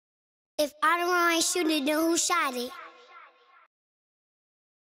If HonorRoll ain't shooting it, then who shot it?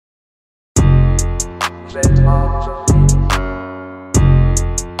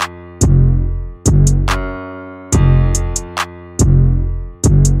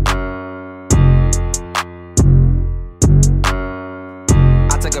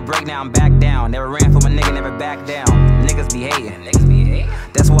 I took a break, now I'm back down. Never ran from a nigga, never back down. Niggas be hating.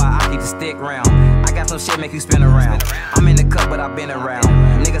 That's why I keep the stick round. I got some shit make you spin around. I'm in the cup, but I've been around.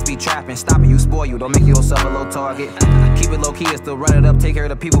 Niggas be trapping, stopping you, spoil you. Don't make yourself a low target. Keep it low key and still run it up. Take care of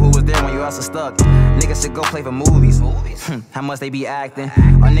the people who was there when you also stuck. Niggas should go play for movies. How much they be acting?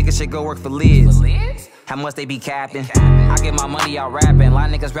 Or niggas should go work for lids. How much they be capping? I get my money out rapping. A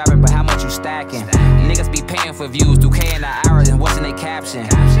lot of niggas rapping, but how much you stacking? Niggas be paying for views, 2K in an hour, and what's in they caption?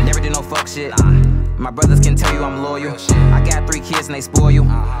 Never do no fuck shit. My brothers can tell you I'm loyal. I got 3 kids and they spoil you.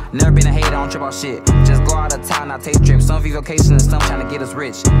 Never been a hater, I don't trip out shit. Just go out of town, I take trips. Some view vacation and some trying to get us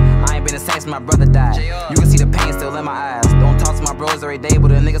rich. I ain't been the same since my brother died. You can see the pain still in my eyes. Don't talk to my bros every day, but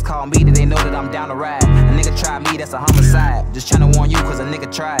the niggas call me that they know that I'm down to ride. A nigga tried me, that's a homicide. Just trying to warn you cause a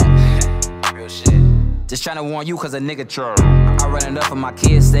nigga tried. Real shit. Just trying to warn you cause a nigga tried. I run it up for my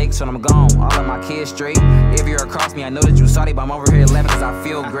kids' sake, so I'm gone. All of my kids straight. If you're across me, I know that you sorry, but I'm over here laughing cause I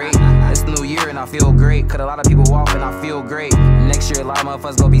feel great. It's the new year and I feel great. Cut a lot of people off and I feel great. Next year a lot of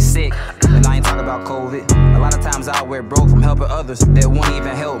motherfuckers gonna be sick. And I ain't talking about COVID. A lot of times I wear broke from helping others that won't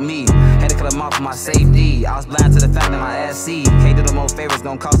even help me. Had to cut them off for my safety. I was blind to the fact that my ass see. Can't do the most favors,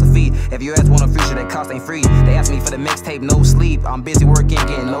 gonna cost a fee. If you ask want a future, that cost ain't free. They asked me for the mixtape, no sleep. I'm busy working,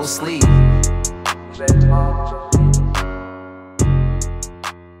 getting no sleep.